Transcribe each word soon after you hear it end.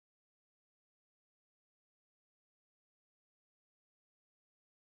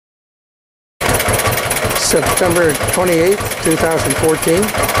September 28th, 2014,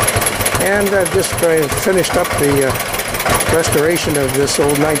 and I've just finished up the restoration of this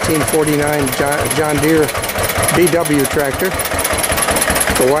old 1949 John Deere BW tractor,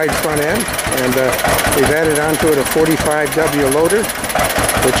 the wide front end, and we've added onto it a 45W loader,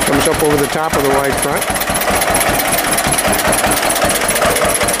 which comes up over the top of the wide front.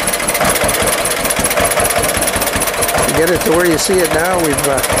 To get it to where you see it now, we've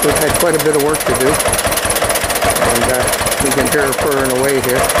had quite a bit of work to do, and you can hear her purring away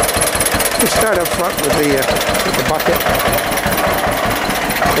here. We start up front with the bucket.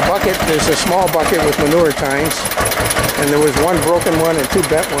 The bucket is a small bucket with manure tines, and there was one broken one and two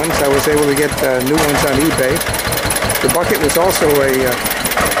bent ones. I was able to get new ones on eBay. The bucket was also a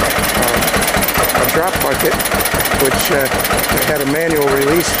drop bucket, which had a manual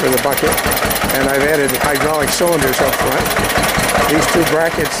release for the bucket, and I've added hydraulic cylinders up front. These two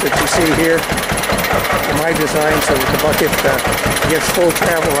brackets that you see here are my design, so that the bucket gets full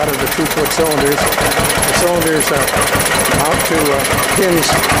travel out of the 2-foot cylinders. The cylinders mount to pins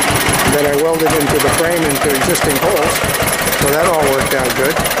that I welded into the frame into existing holes, so that all worked out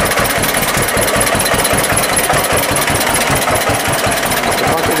good. The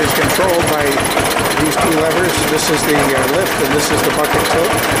bucket is controlled by these two levers. This is the lift, and this is the bucket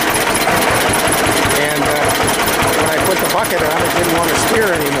tilt. And when I put the bucket on, it didn't want to steer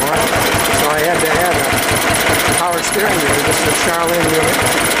anymore, so I had to add a power steering unit. This is a Charlene unit.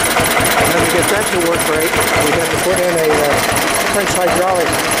 And then to get that to work right, we had to put in a French hydraulic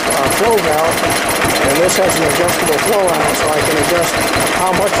flow valve, and this has an adjustable flow on it, so I can adjust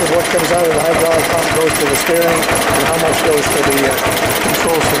how much of what comes out of the hydraulic pump goes to the steering and how much goes to the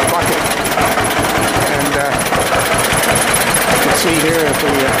controls for the bucket. And you can see here if we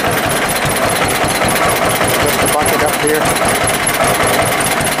lift the bucket up here,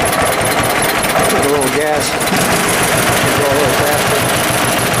 put a little gas, go a little faster.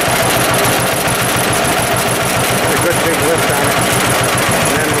 A good big lift on it,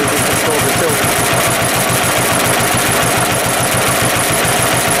 and then we can control the tilt.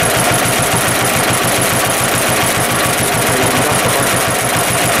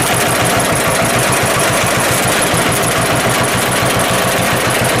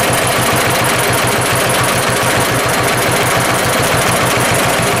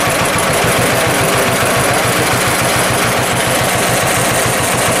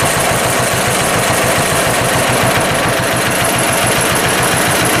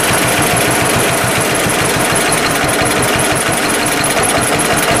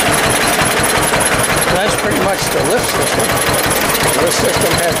 The lift system. The lift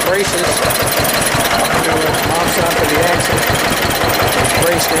system has braces that mounts onto the axle. It's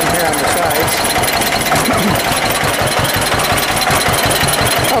braced in here on the sides.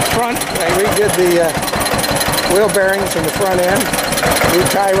 Up front, I redid the wheel bearings in the front end, new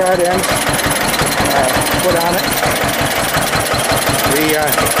tie rod ends put on it. The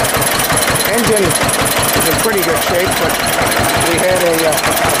engine is in pretty good shape, but we had a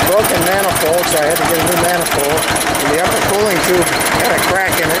broken manifold, so I had to get a new manifold. And the upper cooling tube had a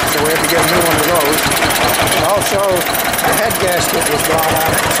crack in it, so we had to get a new one of those. And also, the head gasket was gone on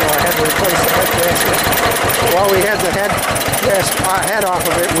it, so I had to replace the head gasket. While we had the head off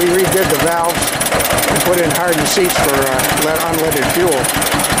of it, we redid the valves and put in hardened seats for unleaded fuel.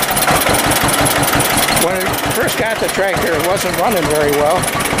 When it first got the tractor, it wasn't running very well.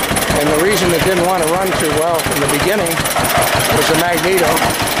 And the reason it didn't want to run too well in the beginning was the magneto.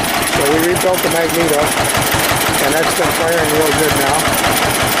 So we rebuilt the magneto, and that's been firing real good now.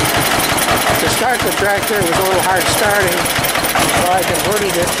 To start the tractor, it was a little hard starting, so I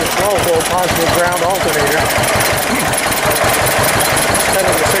converted it to 12-volt positive ground alternator. Instead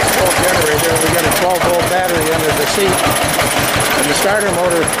of the 6-volt generator, we got a 12-volt battery under the seat, and the starter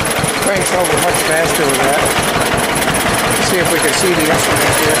motor cranks over much faster with that. Let's see if we can see the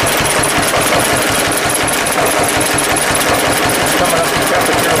instruments here. It's coming up in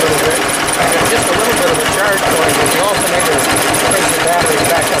temperature a little bit. There's just a little bit of a charge going, but the alternator takes the battery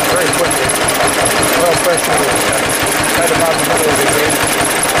back up very quickly. Oil pressure is right about the middle of the gauge.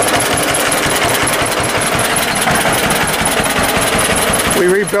 We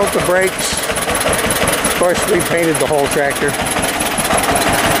rebuilt the brakes. Of course, we painted the whole tractor.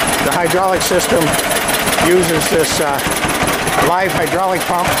 The hydraulic system uses this live hydraulic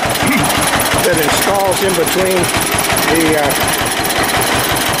pump that installs in between the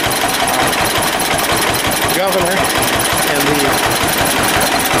governor and the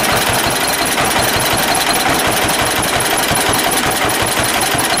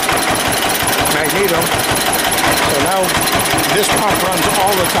magneto. So now this pump runs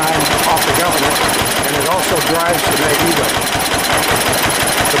all the time off the governor, and it also drives the magneto.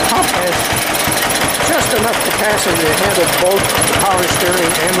 The pump has just enough capacity to handle both the power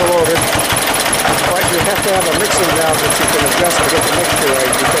steering and the loader, but you have to have a mixing valve that you can adjust to get the mixture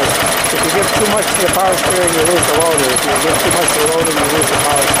right, because if you give too much to the power steering, you lose the loader. If you give too much to the loader, you lose the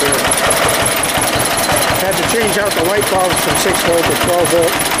power steering. Had to change out the light bulbs from 6 volt to 12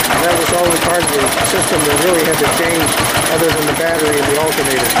 volt, and that was the only part of the system that really had to change other than the battery and the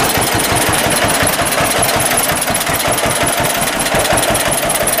alternator.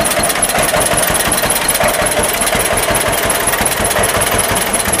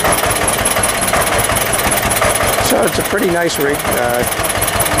 So it's a pretty nice rig,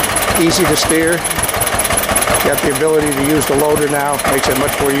 easy to steer. Got the ability to use the loader now, makes it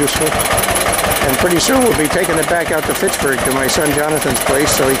much more useful. And pretty soon we'll be taking it back out to Fitchburg to my son Jonathan's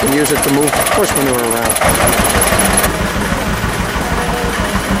place so he can use it to move horse manure around.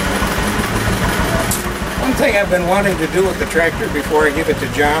 One thing I've been wanting to do with the tractor before I give it to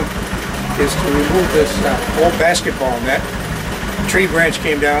John is to remove this old basketball net. A tree branch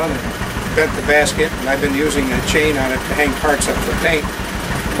came down and bent the basket, and I've been using a chain on it to hang parts up for paint.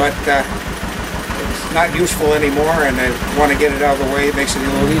 But it's not useful anymore, and I want to get it out of the way. It makes it a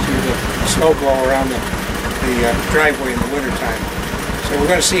little easier to snow blow around the driveway in the wintertime. So we're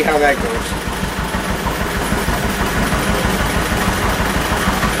going to see how that goes.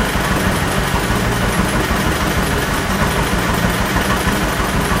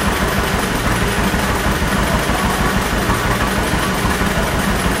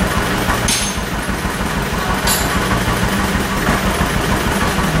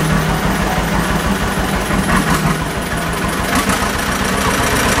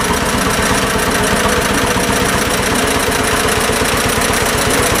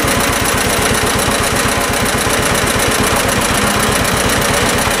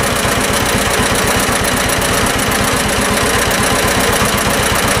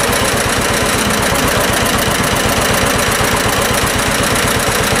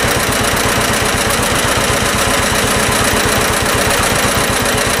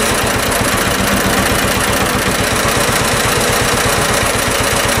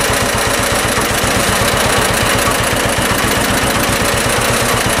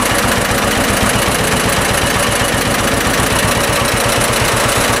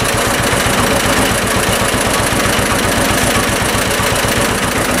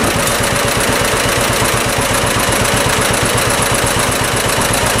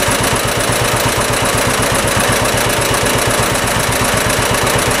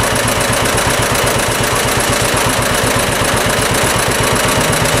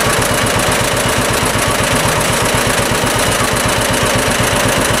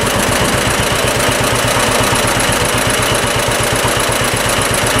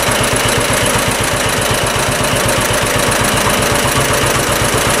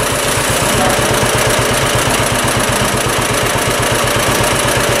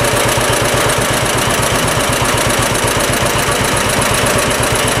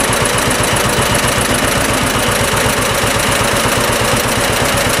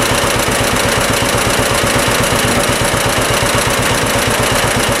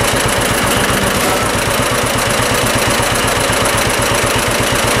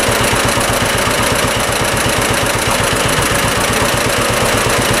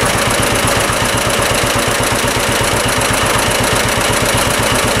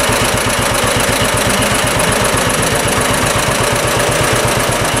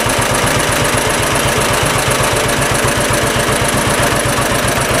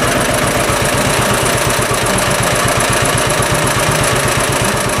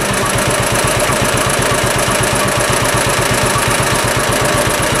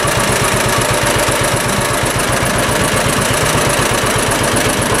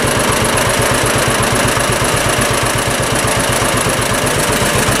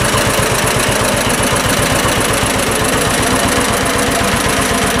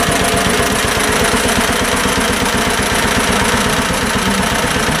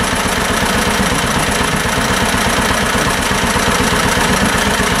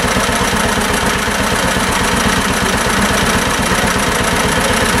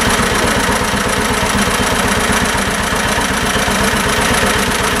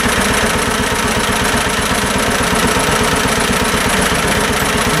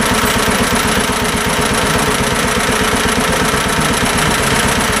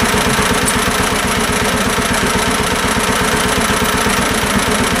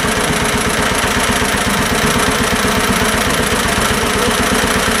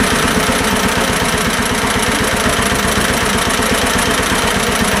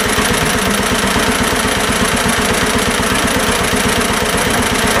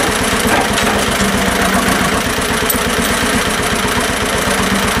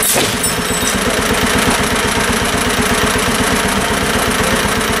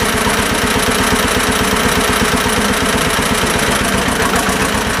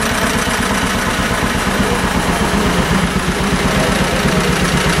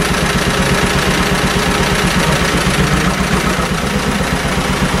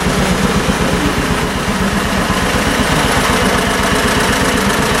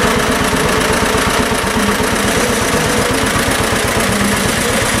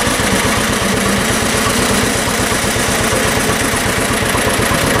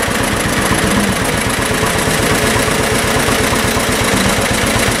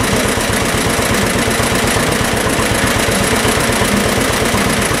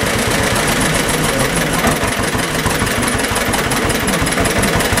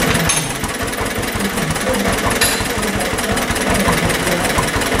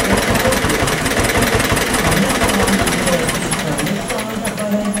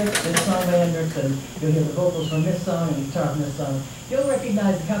 and you'll hear the vocals from this song and the guitar from this song. You'll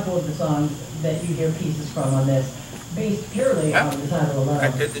recognize a couple of the songs that you hear pieces from on this, based purely on the title alone.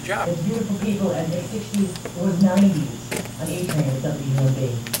 I did the job. It's Beautiful People, and the 60s was 90s on A-Train at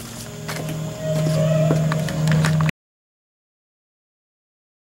WUNB.